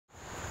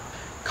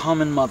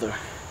common mother,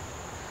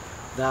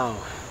 thou,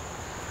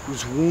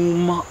 whose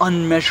womb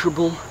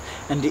unmeasurable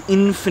and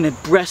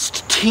infinite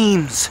breast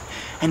teems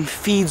and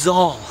feeds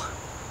all,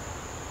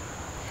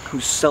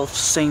 whose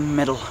self-same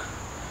metal,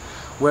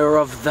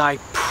 whereof thy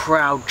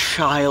proud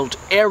child,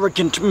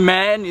 arrogant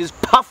man, is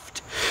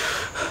puffed,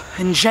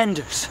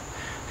 engenders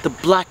the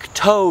black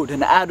toad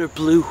and adder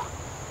blue,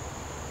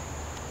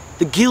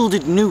 the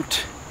gilded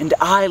newt and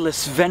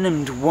eyeless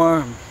venomed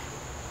worm.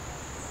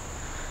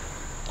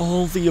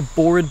 All the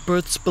abhorred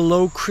births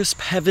below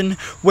crisp heaven,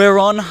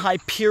 whereon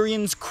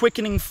Hyperion's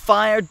quickening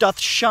fire doth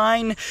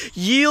shine,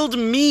 yield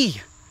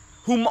me,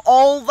 whom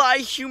all thy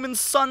human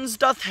sons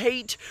doth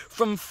hate,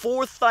 from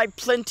forth thy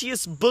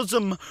plenteous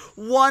bosom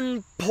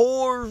one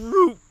poor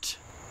root.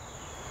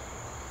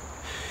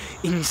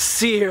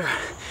 Inseer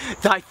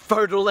thy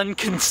fertile and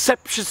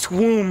conceptious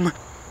womb.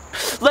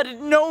 Let it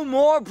no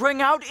more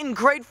bring out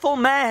ingrateful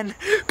man.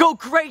 Go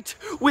great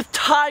with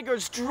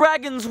tigers,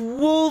 dragons,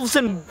 wolves,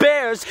 and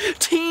bears.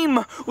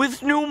 Teem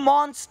with new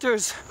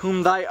monsters,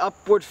 whom thy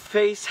upward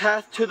face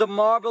hath to the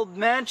marbled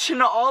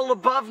mansion all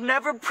above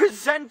never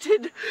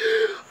presented.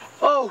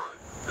 Oh,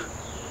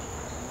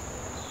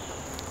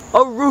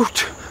 a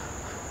root,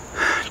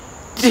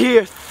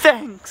 dear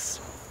thanks.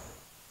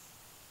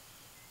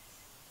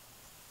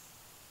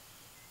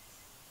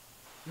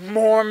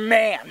 More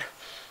man.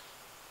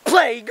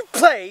 Plague,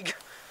 plague!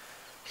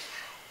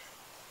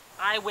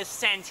 I was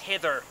sent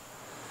hither.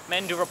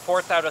 Men do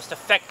report thou dost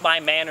affect my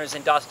manners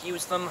and dost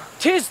use them.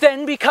 'Tis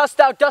then because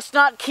thou dost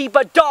not keep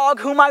a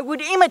dog whom I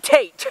would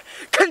imitate.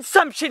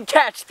 Consumption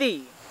catch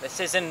thee! This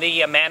isn't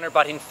thee a manner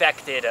but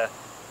infected, a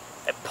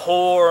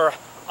poor,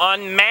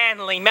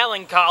 unmanly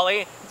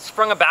melancholy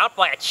sprung about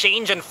by a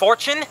change in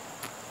fortune.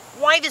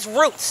 Why this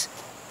roots,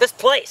 this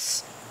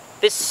place,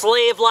 this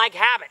slave-like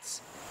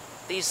habits,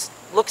 these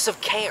looks of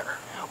care?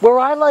 Were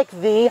I like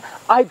thee,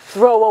 I'd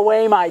throw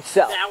away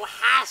myself. Thou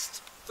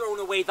hast thrown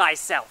away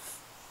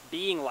thyself,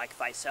 being like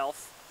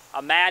thyself,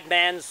 a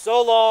madman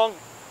so long,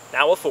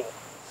 now a fool.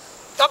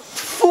 A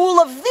fool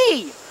of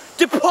thee!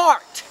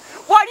 Depart!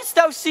 Why dost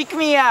thou seek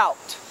me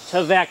out?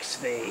 To vex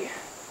thee.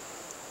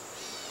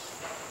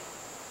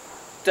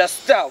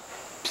 Dost thou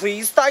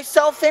please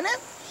thyself in it?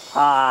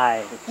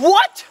 Aye.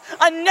 What?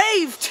 A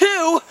knave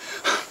too?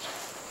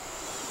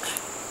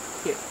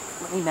 Here,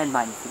 let me mend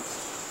mine feet.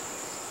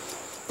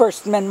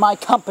 First mend my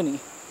company.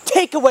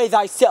 Take away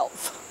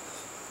thyself.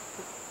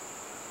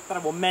 But I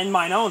will mend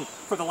mine own,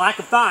 for the lack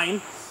of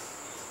thine.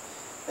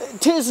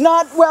 'Tis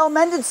not well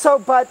mended so,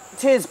 but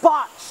 'tis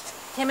botched.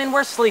 Timon,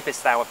 where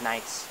sleepest thou of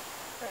nights?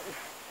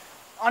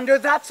 Under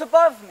that's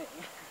above me.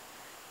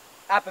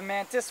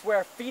 Apamantis,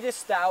 where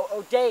feedest thou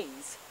o'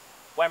 days?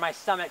 Where my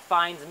stomach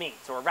finds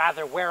meat, or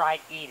rather where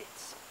I eat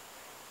it.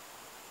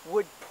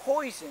 Would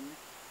poison,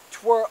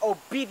 'twere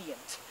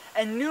obedient,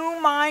 and knew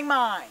my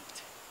mind.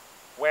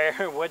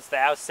 Where wouldst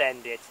thou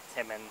send it,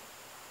 Timon?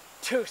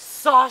 To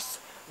sauce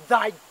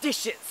thy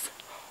dishes.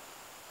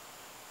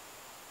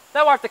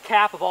 Thou art the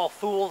cap of all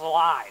fools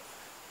alive.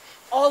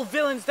 All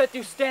villains that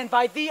do stand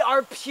by thee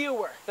are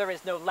pure. There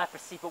is no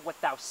leprosy but what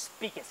thou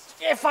speakest.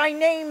 If I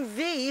name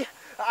thee,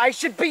 I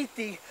should beat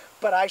thee,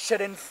 but I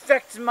should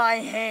infect my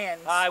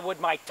hands. I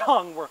would my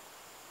tongue were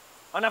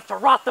enough to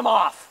rot them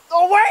off.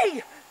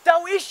 Away,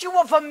 thou issue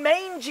of a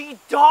mangy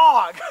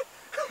dog!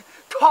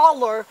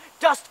 Caller,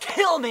 dost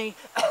kill me,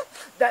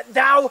 that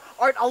thou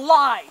art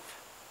alive.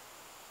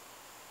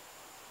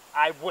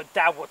 I would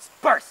thou wouldst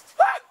burst.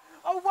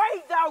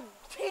 Away, thou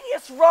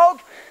tedious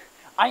rogue!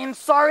 I am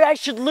sorry I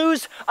should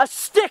lose a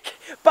stick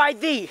by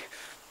thee.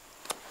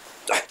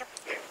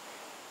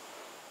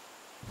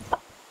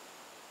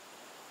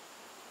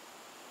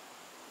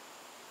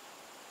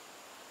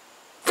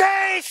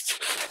 Beast!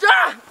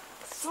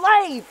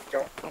 Slave!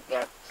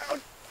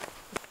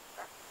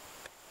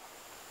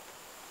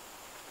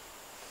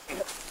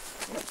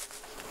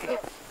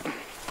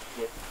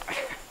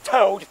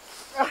 Toad!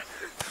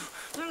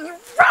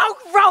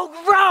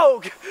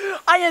 Rogue!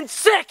 I am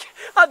sick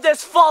of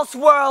this false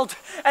world,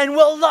 and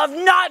will love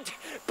naught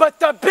but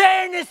the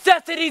bare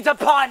necessities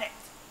upon it.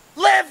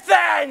 Live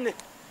then,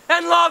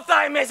 and love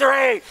thy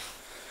misery.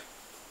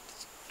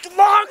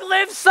 Long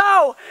live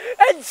so,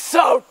 and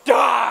so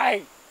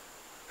die.